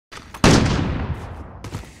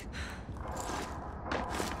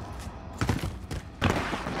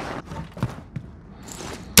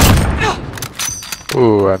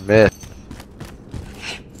Ooh, I missed.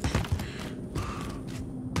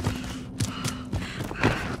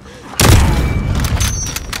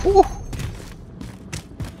 Ooh.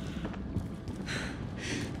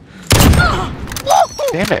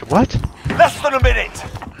 Damn it, what? Less than a minute!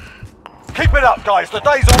 Keep it up, guys, the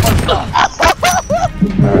day's almost done!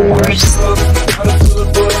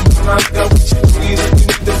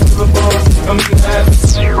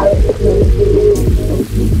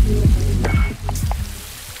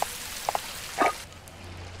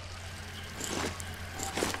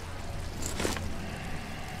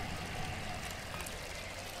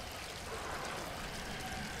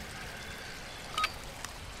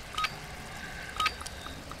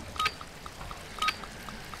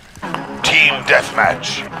 Team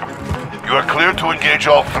Deathmatch. You are clear to engage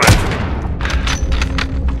all threats.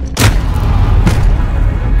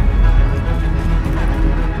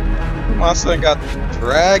 My son got the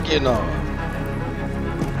dragon on.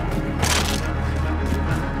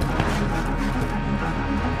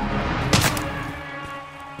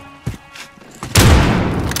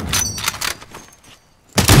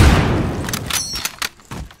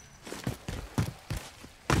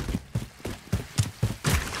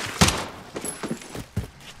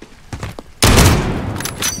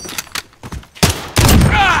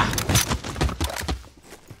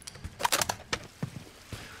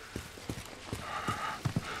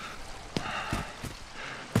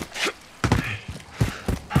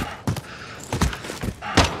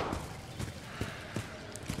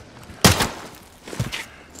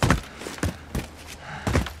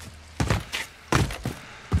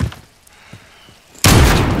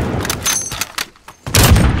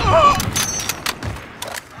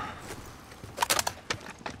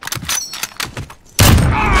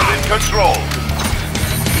 Control.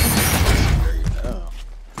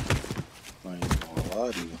 I ain't gonna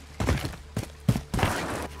lie to you.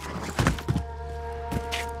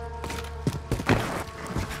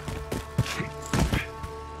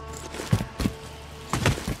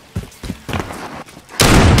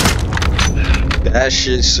 That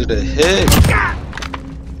shit should have hit.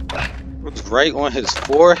 It was right on his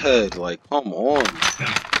forehead. Like, come on.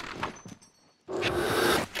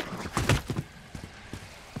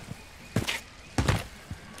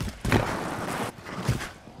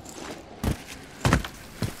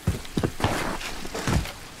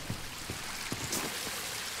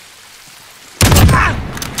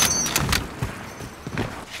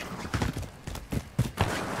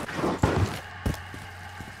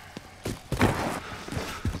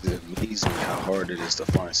 It amazes me how hard it is to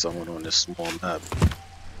find someone on this small map.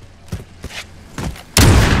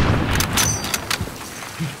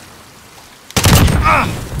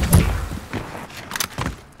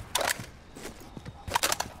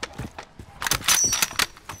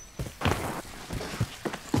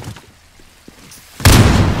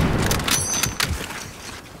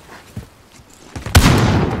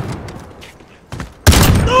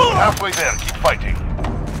 Halfway there, keep fighting.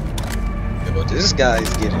 Yo, this guy's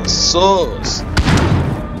getting sauce.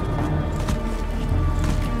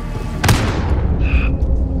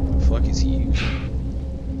 The fuck is he using?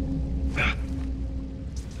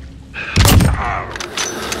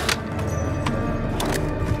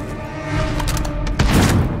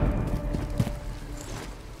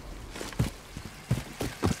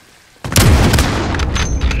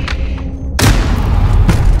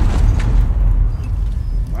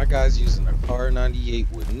 My guy's using a Car 98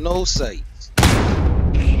 with no sights.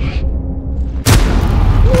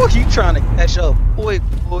 Ooh, he trying to catch up. Boy,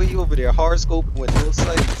 he over there hard scoping with no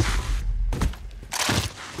sights.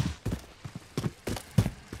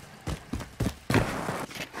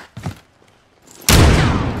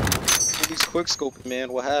 He's quick scoping,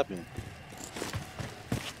 man. What happened?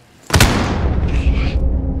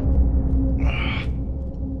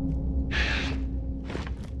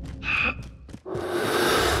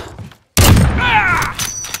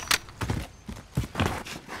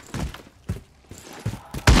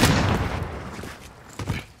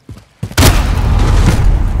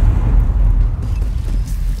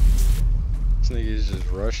 This nigga is just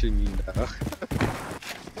rushing me now.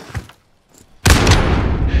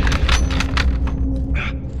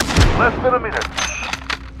 Less than a minute.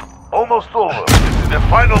 Almost over. This is the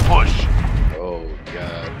final push. Oh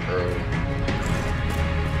god, bro.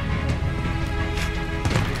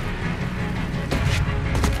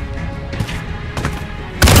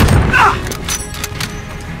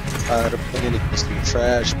 Tired of playing against some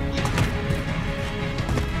trash people.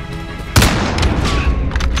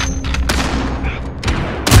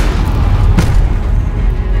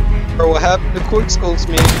 Bro, what happened to quickscopes,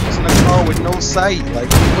 man? Using a car with no sight. Like,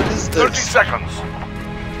 what is this? 30 seconds.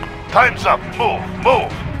 Time's up. Move,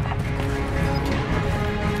 move.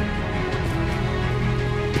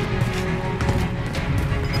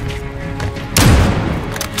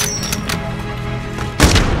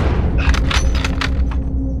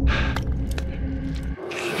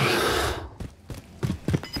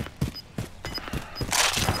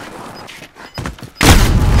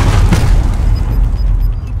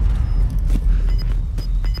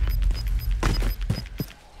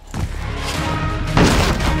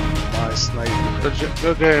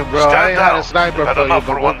 Good game, bro. I Stand ain't had down. a sniper Had for you, enough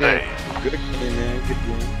but for one good game. day. Good game, man. Good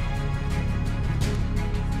game.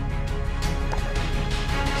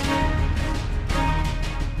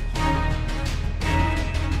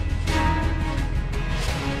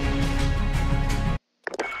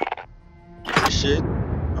 This shit,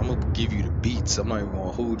 I'm gonna give you the beats. I'm not even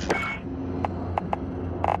gonna hold you.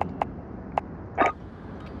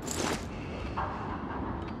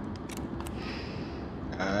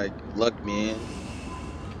 Alright, good luck, man.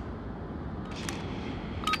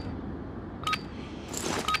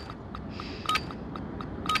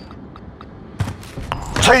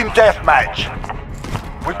 Team deathmatch.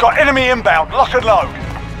 We've got enemy inbound. Lock and load.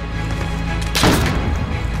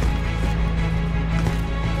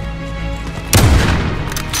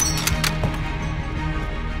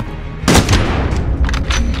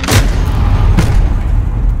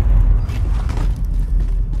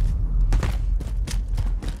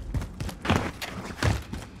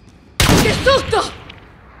 ¡Qué susto!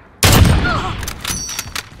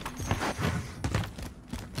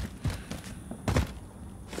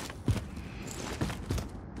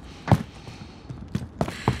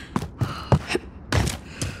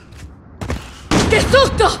 ¡Qué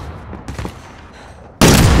susto!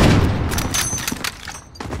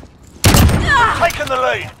 Taking the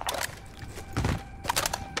lead.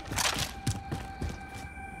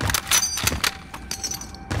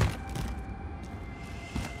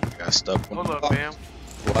 Got stuck on Hold the up, box. fam.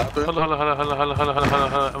 What happened? Hold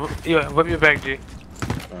on. Yeah, whip your back, G.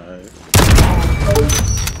 Alright.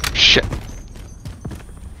 Shit.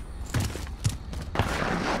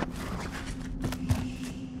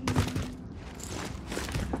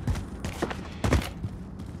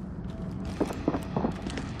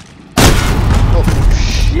 Oh,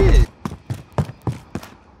 shit.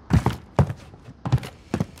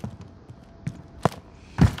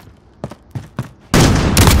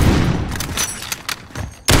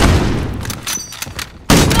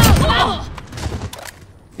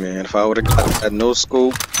 Man, if I would've got that no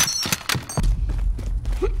scope.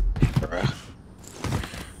 Bruh.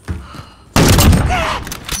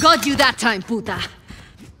 Got you that time, puta.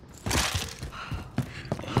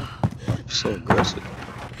 You're so aggressive.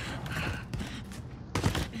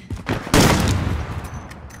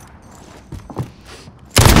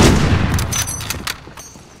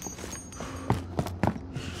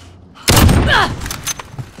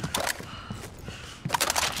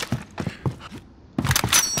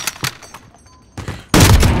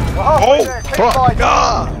 We're halfway there. Keep fuck. fighting.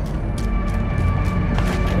 God!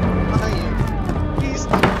 I am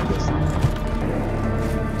beast of this.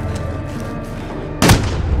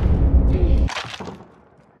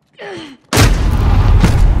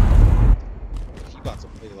 You about to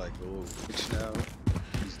play like a little bitch now?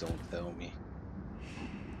 Please don't tell me.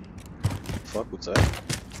 Fuck what's that?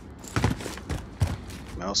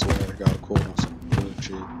 Mouse wire got a code on some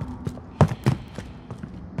bullshit.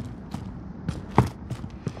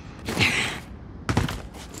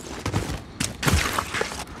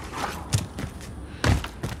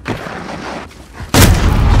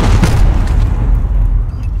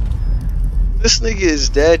 This nigga is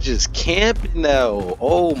dead just camping now.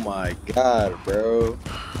 Oh my god, bro.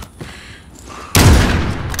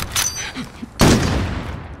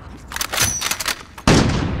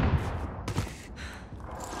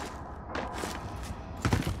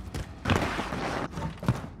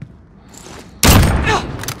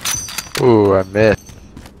 Ooh, I missed.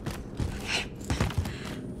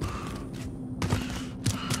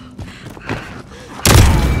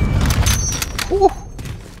 Whew.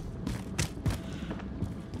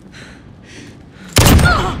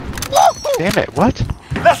 Damn it, what?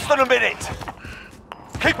 Less than a minute.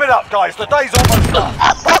 Keep it up, guys. The day's almost done.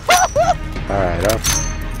 Alright, up.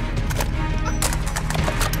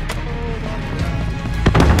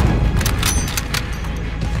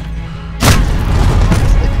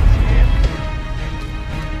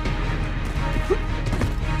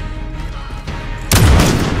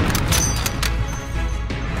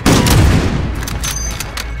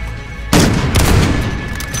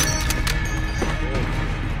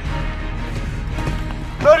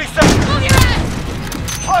 Move your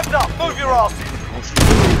ass! Time's up. Move your asses.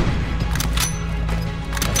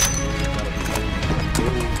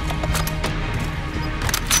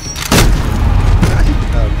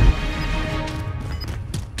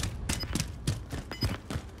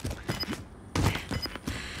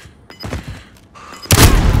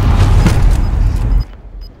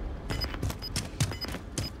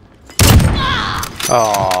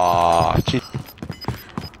 Aww, gee.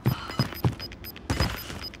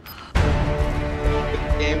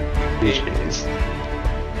 Jeez.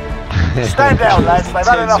 Stand down, lads. They've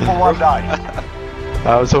had enough for one day.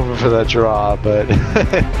 I was hoping for that draw, but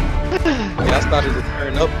I started to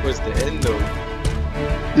turn up towards the end though.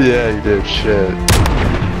 yeah, you did. Shit.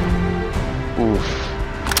 Oof.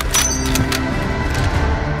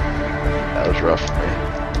 That was rough for me.